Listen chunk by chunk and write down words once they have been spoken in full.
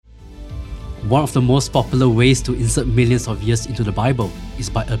One of the most popular ways to insert millions of years into the Bible is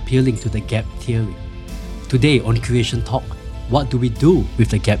by appealing to the gap theory. Today on Creation Talk, what do we do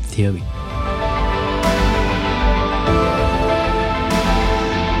with the gap theory?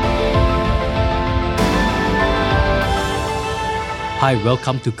 Hi,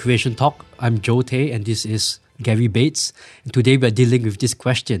 welcome to Creation Talk. I'm Joe Tay and this is Gary Bates. And today we're dealing with this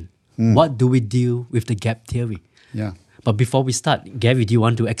question. What do we do with the gap theory? Yeah. But before we start, Gary, do you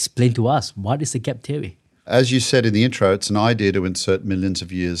want to explain to us what is the gap theory? As you said in the intro, it's an idea to insert millions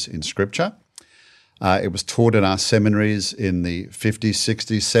of years in Scripture. It was taught in our seminaries in the 50s,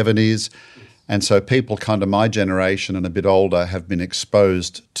 60s, 70s. And so people kind of my generation and a bit older have been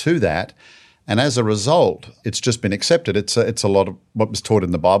exposed to that. And as a result, it's just been accepted. It's a lot of what was taught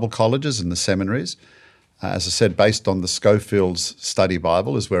in the Bible colleges and the seminaries. As I said, based on the Schofield's Study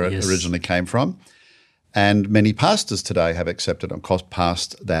Bible is where it originally came from. And many pastors today have accepted and, of course,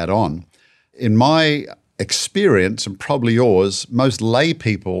 passed that on. In my experience, and probably yours, most lay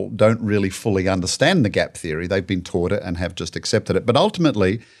people don't really fully understand the gap theory. They've been taught it and have just accepted it. But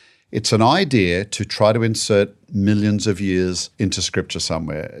ultimately, it's an idea to try to insert millions of years into Scripture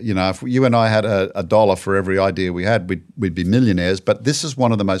somewhere. You know, if you and I had a dollar for every idea we had, we'd be millionaires. But this is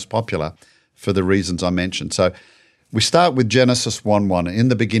one of the most popular for the reasons I mentioned. So we start with Genesis 1:1. In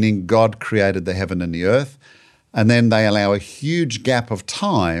the beginning, God created the heaven and the earth. And then they allow a huge gap of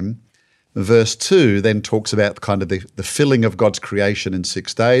time. Verse 2 then talks about kind of the filling of God's creation in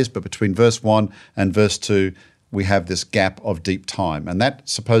 6 days. But between verse 1 and verse 2, we have this gap of deep time. And that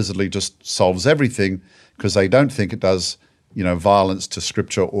supposedly just solves everything because they don't think it does, violence to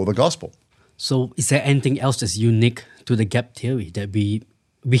Scripture or the gospel. So is there anything else that's unique to the gap theory that we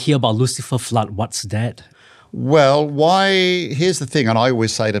hear about Lucifer flood? What's that? Well, here's the thing, and I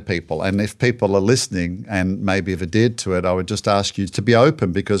always say to people, and if people are listening and maybe have adhered to it, I would just ask you to be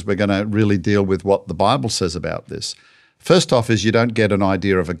open because we're going to really deal with what the Bible says about this. First off is you don't get an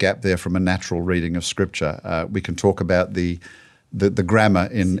idea of a gap there from a natural reading of Scripture. We can talk about the grammar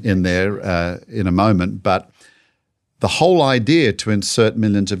in there in a moment, but the whole idea to insert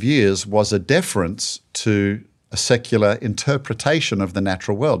millions of years was a deference to a secular interpretation of the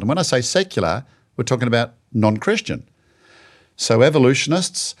natural world. And when I say secular, we're talking about non-Christian. So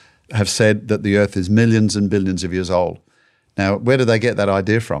evolutionists have said that the earth is millions and billions of years old. Now, where do they get that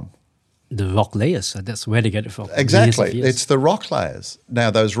idea from? The rock layers. That's where they get it from. Exactly. It's the rock layers. Now,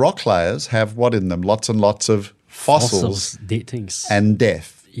 those rock layers have what in them? Lots and lots of fossils dead things. And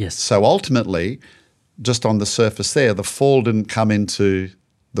death. Yes. So ultimately, just on the surface there, the fall didn't come into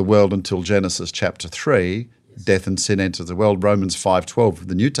the world until Genesis chapter 3. Death and sin entered the world. Romans 5:12 of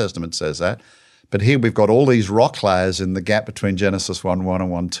the New Testament says that. But here we've got all these rock layers in the gap between Genesis 1:1 and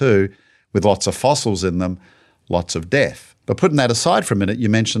 1:2 with lots of fossils in them, lots of death. But putting that aside for a minute, you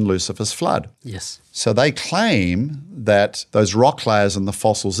mentioned Lucifer's flood. Yes. So they claim that those rock layers and the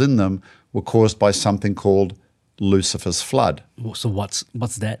fossils in them were caused by something called Lucifer's flood. So what's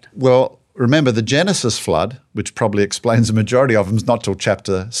that? Well, remember the Genesis flood, which probably explains the majority of them, is not till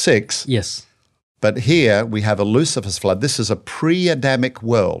chapter 6. Yes. But here we have a Lucifer's flood. This is a pre-Adamic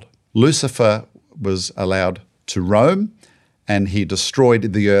world. Lucifer was allowed to roam and he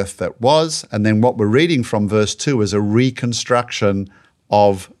destroyed the earth that was. And then what we're reading from verse 2 is a reconstruction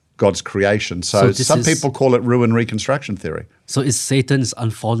of God's creation. So some people call it ruin reconstruction theory. So is Satan's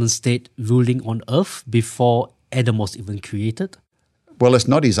unfallen state ruling on earth before Adam was even created? Well, it's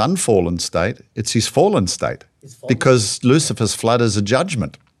not his unfallen state, it's his fallen state. Because Lucifer's flood is a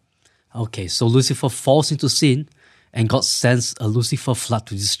judgment. Okay, so Lucifer falls into sin and God sends a Lucifer flood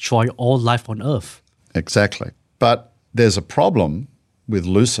to destroy all life on earth. Exactly. But there's a problem with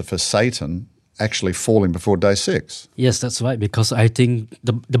Lucifer, Satan, actually falling before day 6. Yes, that's right, because I think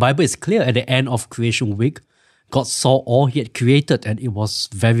the Bible is clear at the end of creation week, God saw all he had created and it was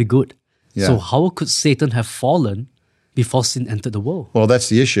very good. Yeah. So how could Satan have fallen before sin entered the world? Well, that's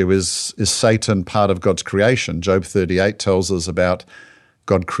the issue. Is Satan part of God's creation? Job 38 tells us about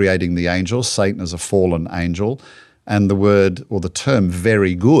God creating the angels. Satan is a fallen angel. And the word or the term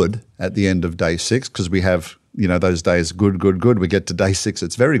very good at the end of day 6, because we have, those days good, good, good. We get to day 6,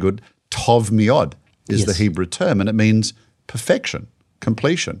 it's very good. Tov miod is the Hebrew term, and it means perfection,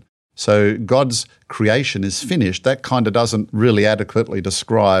 completion. So God's creation is finished. That kind of doesn't really adequately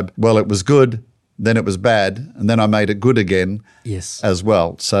describe, well, it was good, then it was bad, and then I made it good again as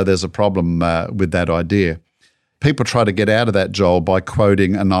well. So there's a problem with that idea. People try to get out of that, Joel, by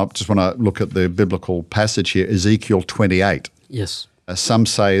quoting, and I just want to look at the biblical passage here, Ezekiel 28. Yes. Some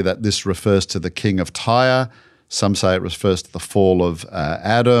say that this refers to the king of Tyre. Some say it refers to the fall of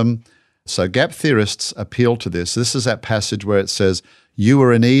Adam. So gap theorists appeal to this. This is that passage where it says, You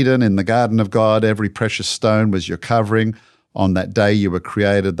were in Eden, in the garden of God. Every precious stone was your covering. On that day you were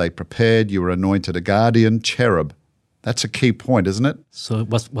created, they prepared. You were anointed a guardian, cherub. That's a key point, isn't it? So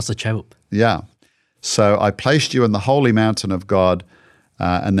what's a cherub? Yeah. So I placed you in the holy mountain of God,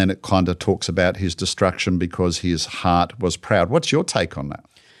 and then it kind of talks about his destruction because his heart was proud. What's your take on that?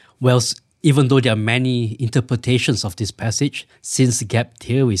 Well, even though there are many interpretations of this passage, since gap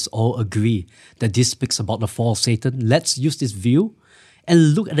theorists all agree that this speaks about the fall of Satan, let's use this view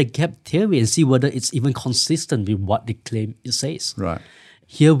and look at the gap theory and see whether it's even consistent with what they claim it says. Right.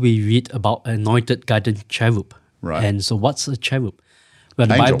 Here we read about an anointed guardian cherub. Right. And so what's a cherub? Well,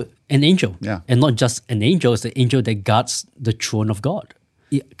 the Angel. Bible, an angel. Yeah. And not just an angel, it's the angel that guards the throne of God.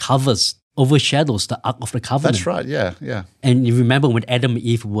 It covers, overshadows the Ark of the Covenant. That's right, yeah. And you remember when Adam and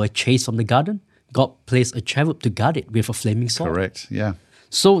Eve were chased from the garden, God placed a cherub to guard it with a flaming sword. Correct, yeah.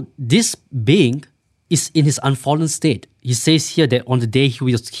 So this being is in his unfallen state. He says here that on the day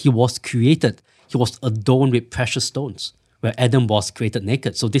he was created, he was adorned with precious stones, where Adam was created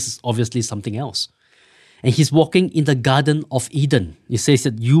naked. So this is obviously something else. And he's walking in the Garden of Eden. He says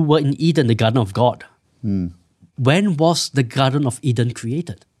that you were in Eden, the Garden of God. When was the Garden of Eden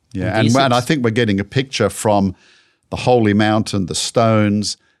created? Yeah, and I think we're getting a picture from the holy mountain, the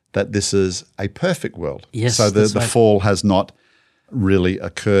stones, that this is a perfect world. Yes, so the right. fall has not really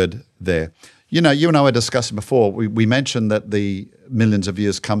occurred there. You know, you and I were discussing before, we mentioned that the millions of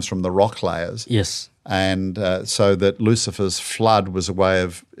years comes from the rock layers. Yes. And so that Lucifer's flood was a way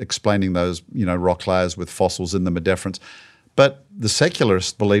of explaining those, rock layers with fossils in them, a difference. But the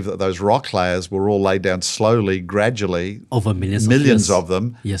secularists believe that those rock layers were all laid down slowly, gradually. Over millions of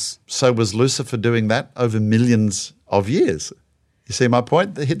them. Yes. So was Lucifer doing that over millions of years? You see my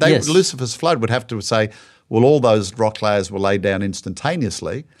point? Yes. Lucifer's flood would have to say, well, all those rock layers were laid down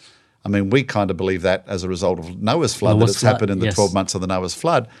instantaneously. I mean, we kind of believe that as a result of Noah's flood, that it's happened in the 12 months of the Noah's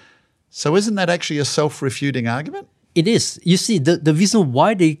flood. So isn't that actually a self-refuting argument? It is. You see, the reason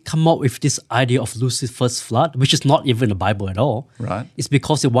why they come up with this idea of Lucifer's flood, which is not even in the Bible at all, right, is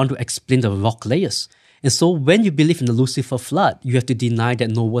because they want to explain the rock layers. And so when you believe in the Lucifer flood, you have to deny that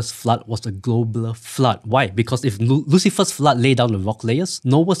Noah's flood was a global flood. Why? Because if Lucifer's flood laid down the rock layers,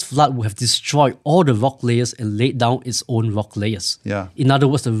 Noah's flood would have destroyed all the rock layers and laid down its own rock layers. Yeah. In other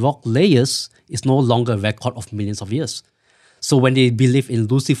words, the rock layers is no longer a record of millions of years. So when they believe in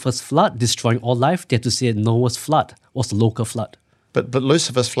Lucifer's flood destroying all life, they have to say Noah's flood was a local flood. But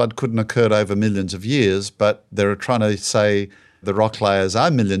Lucifer's flood couldn't have occurred over millions of years, but they're trying to say the rock layers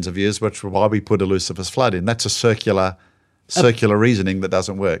are millions of years, which is why we put a Lucifer's flood in. That's a circular reasoning that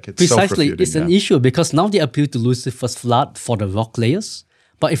doesn't work. It's precisely, self-refuting. It's an issue because now they appeal to Lucifer's flood for the rock layers.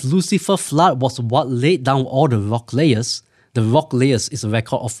 But if Lucifer's flood was what laid down all the rock layers is a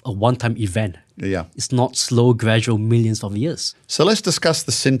record of a one-time event. Yeah. It's not slow, gradual, millions of years. So let's discuss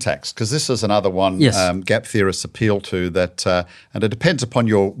the syntax, because this is another one gap theorists appeal to, that, and it depends upon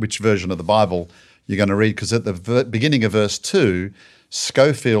which version of the Bible you're going to read, because at the beginning of verse 2,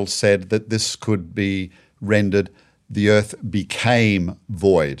 Schofield said that this could be rendered, the earth became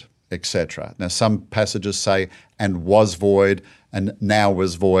void, etc. Now, some passages say, and was void, and now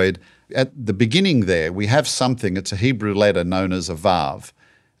was void. At the beginning there, we have something, it's a Hebrew letter known as a vav.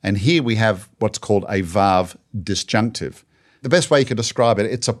 And here we have what's called a vav disjunctive. The best way you could describe it,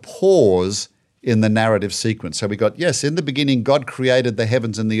 it's a pause in the narrative sequence. So we got, yes, in the beginning, God created the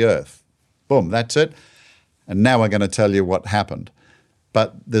heavens and the earth. Boom, that's it. And now we're going to tell you what happened.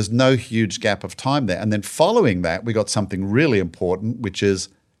 But there's no huge gap of time there. And then following that, we got something really important, which is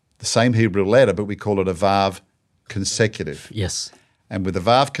the same Hebrew letter, but we call it a vav consecutive. Yes. And with the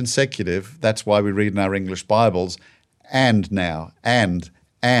vav consecutive, that's why we read in our English Bibles, and now, and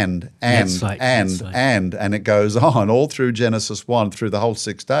That's right. and it goes on all through Genesis 1 through the whole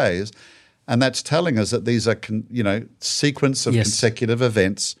 6 days. And that's telling us that these are, sequence of consecutive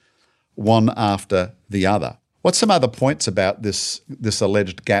events, one after the other. What's some other points about this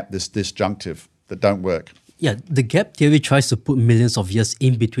alleged gap, this disjunctive, that don't work? Yeah, the gap theory tries to put millions of years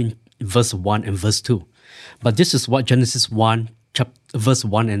in between verse 1 and verse 2. But this is what Genesis 1, verse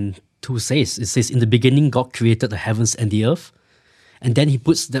 1 and 2 says. It says, in the beginning, God created the heavens and the earth. And then he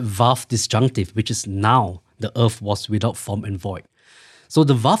puts that vav disjunctive, which is now the earth was without form and void. So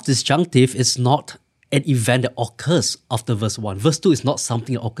the vav disjunctive is not an event that occurs after verse 1. Verse 2 is not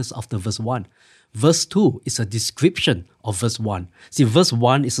something that occurs after verse 1. Verse 2 is a description of verse 1. See, verse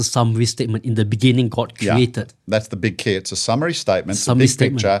 1 is a summary statement. In the beginning, God created. Yeah, that's the big key. It's a summary statement, it's a big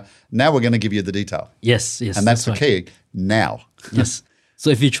picture. Now we're going to give you the detail. Yes. And that's the key. Now. Yes.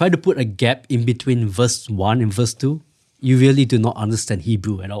 So if you try to put a gap in between verse 1 and verse 2, you really do not understand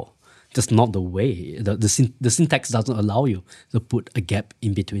Hebrew at all. That's not the way. The syntax doesn't allow you to put a gap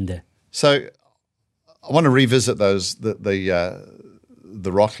in between there. So I want to revisit those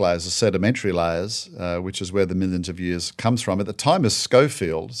the rock layers, the sedimentary layers, which is where the millions of years comes from. At the time of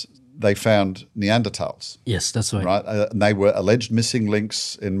Schofield, they found Neanderthals. Yes, that's right. Right, and they were alleged missing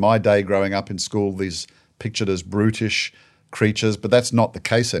links. In my day, growing up in school, these pictured as brutish creatures, but that's not the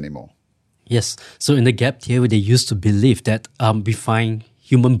case anymore. Yes. So in the gap theory, they used to believe that we find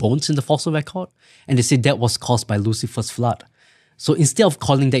human bones in the fossil record, and they say that was caused by Lucifer's flood. So instead of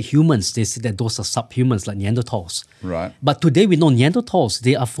calling that humans, they say that those are subhumans like Neanderthals. Right. But today we know Neanderthals,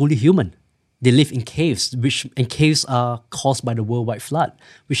 they are fully human. They live in caves, and caves are caused by the worldwide flood,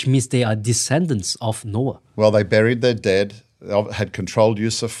 which means they are descendants of Noah. Well, they buried their dead, had controlled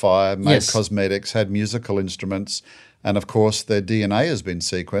use of fire, made Yes. cosmetics, had musical instruments, and of course their DNA has been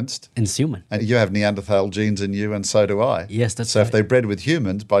sequenced. And it's human. And you have Neanderthal genes in you, and so do I. Yes, that's so if right. they bred with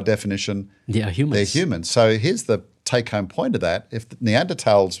humans, by definition, They are humans. they're humans. So here's the take-home point of that. If the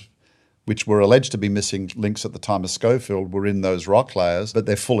Neanderthals, which were alleged to be missing links at the time of Schofield, were in those rock layers, but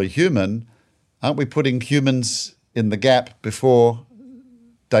they're fully human, aren't we putting humans in the gap before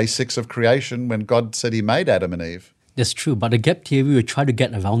day 6 of creation when God said he made Adam and Eve? That's true, but the gap theory will try to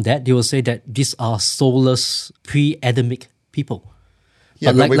get around that. They will say that these are soulless, pre-Adamic people.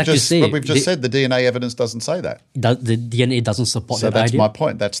 Yeah, but we've just said the DNA evidence doesn't say that. The DNA doesn't support So that that's idea. my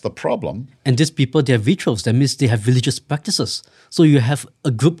point. That's the problem. And these people, they have rituals. That means they have religious practices. So you have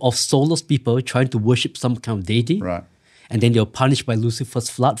a group of soulless people trying to worship some kind of deity. Right. And then they're punished by Lucifer's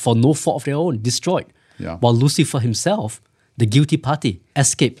flood for no fault of their own, destroyed. Yeah. While Lucifer himself, the guilty party,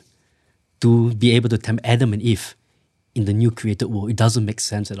 escaped to be able to tempt Adam and Eve in the new created world. It doesn't make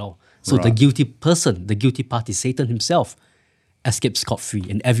sense at all. So the Right. guilty person, the guilty party, Satan himself, escaped scot-free,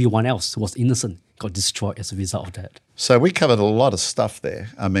 and everyone else who was innocent got destroyed as a result of that. So we covered a lot of stuff there.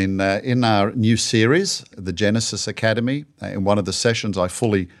 I mean, in our new series, the Genesis Academy, in one of the sessions I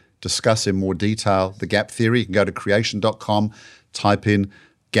fully discuss in more detail the gap theory. You can go to creation.com, type in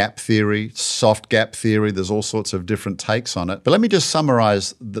gap theory, soft gap theory. There's all sorts of different takes on it. But let me just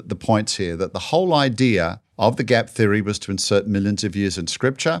summarize the points here, that the whole idea of the gap theory was to insert millions of years in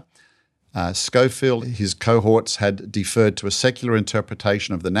Scripture. Schofield, his cohorts had deferred to a secular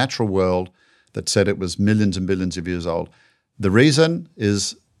interpretation of the natural world that said it was millions and billions of years old. The reason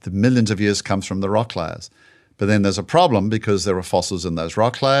is the millions of years comes from the rock layers. But then there's a problem because there are fossils in those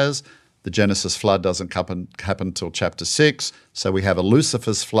rock layers. The Genesis flood doesn't happen until chapter 6. So we have a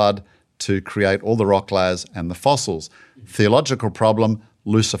Lucifer's flood to create all the rock layers and the fossils. Theological problem,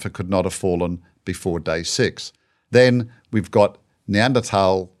 Lucifer could not have fallen before day 6. Then we've got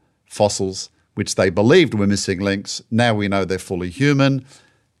Neanderthal fossils, which they believed were missing links. Now we know they're fully human.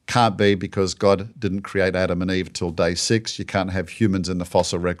 Can't be, because God didn't create Adam and Eve till day 6. You can't have humans in the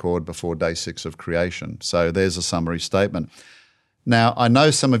fossil record before day 6 of creation. So there's a summary statement. Now, I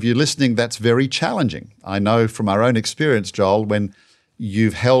know some of you listening, that's very challenging. I know from our own experience, Joel, when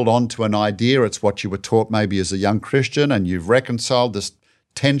you've held on to an idea, it's what you were taught maybe as a young Christian, and you've reconciled this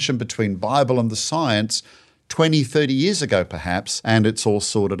tension between Bible and the science 20, 30 years ago perhaps, and it's all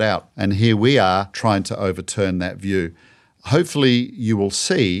sorted out. And here we are trying to overturn that view. Hopefully you will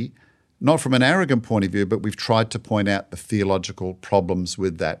see, not from an arrogant point of view, but we've tried to point out the theological problems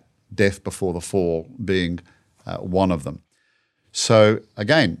with that, death before the fall being one of them. So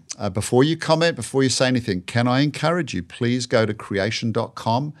again, before you comment, before you say anything, can I encourage you, please go to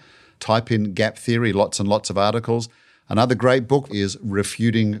creation.com, type in gap theory, lots and lots of articles. Another great book is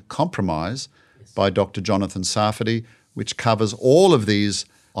Refuting Compromise by Dr. Jonathan Sarfati, which covers all of these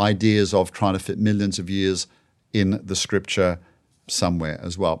ideas of trying to fit millions of years in the scripture somewhere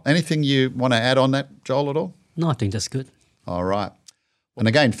as well. Anything you want to add on that, Joel, at all? No, I think that's good. All right. And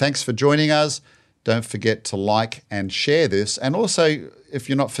again, thanks for joining us. Don't forget to like and share this. And also, if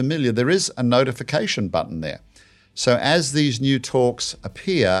you're not familiar, there is a notification button there. So as these new talks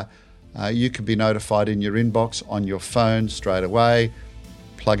appear, you can be notified in your inbox on your phone straight away.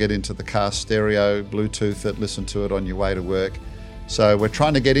 Plug it into the car stereo, Bluetooth it, listen to it on your way to work. So we're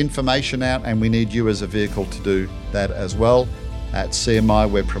trying to get information out, and we need you as a vehicle to do that as well. At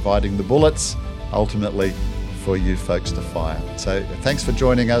CMI, we're providing the bullets, ultimately for you folks to fire. So thanks for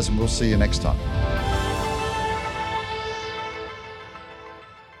joining us, and we'll see you next time.